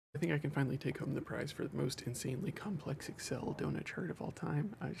think I can finally take home the prize for the most insanely complex Excel donut chart of all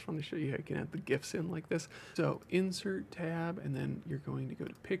time. I just want to show you how you can add the GIFs in like this. So insert tab, and then you're going to go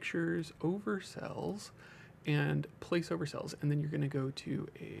to pictures, over cells, and place over cells. And then you're going to go to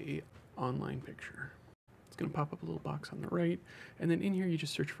a online picture. It's going to pop up a little box on the right. And then in here, you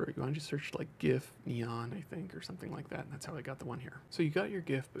just search for it. You want to just search like GIF neon, I think, or something like that. And that's how I got the one here. So you got your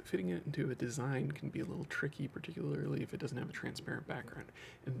GIF, but fitting it into a design can be a little tricky, particularly if it doesn't have a transparent background.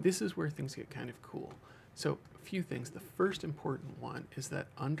 And this is where things get kind of cool. So a few things. The first important one is that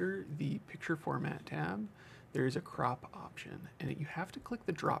under the picture format tab, there is a crop option, and you have to click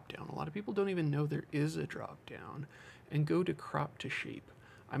the drop down. A lot of people don't even know there is a drop down, and go to crop to shape.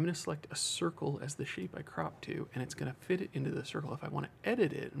 I'm going to select a circle as the shape I crop to, and it's going to fit it into the circle. If I want to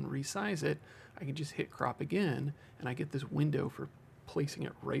edit it and resize it, I can just hit crop again, and I get this window for placing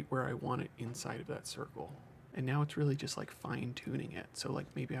it right where I want it inside of that circle. And now it's really just like fine tuning it. So like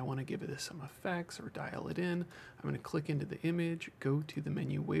maybe I want to give this some effects or dial it in. I'm going to click into the image, go to the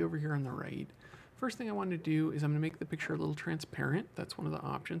menu way over here on the right. First thing I want to do is I'm going to make the picture a little transparent. That's one of the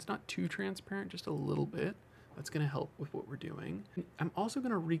options. Not too transparent, just a little bit. That's going to help with what we're doing. I'm also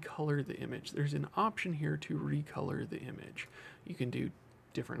going to recolor the image. There's an option here to recolor the image. You can do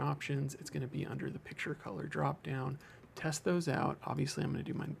different options. It's going to be under the picture color drop down. Test those out. Obviously, I'm going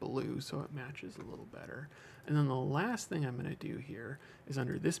to do mine blue so it matches a little better. And then the last thing I'm going to do here is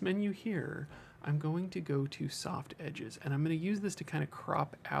under this menu here, I'm going to go to soft edges, and I'm going to use this to kind of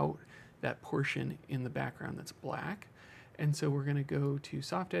crop out that portion in the background that's black. And so we're going to go to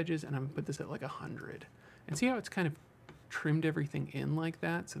soft edges, and I'm going to put this at like 100. And see how it's kind of trimmed everything in like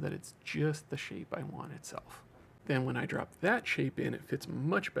that so that it's just the shape I want itself. Then when I drop that shape in, it fits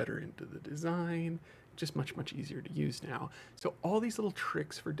much better into the design, just much, much easier to use now. So all these little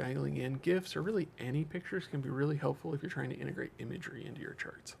tricks for dialing in GIFs or really any pictures can be really helpful if you're trying to integrate imagery into your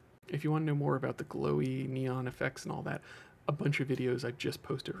charts. If you want to know more about the glowy neon effects and all that, a bunch of videos I just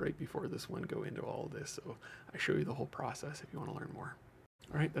posted right before this one go into all of this. So I show you the whole process if you want to learn more.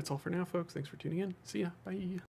 All right, that's all for now, folks. Thanks for tuning in. See ya. Bye.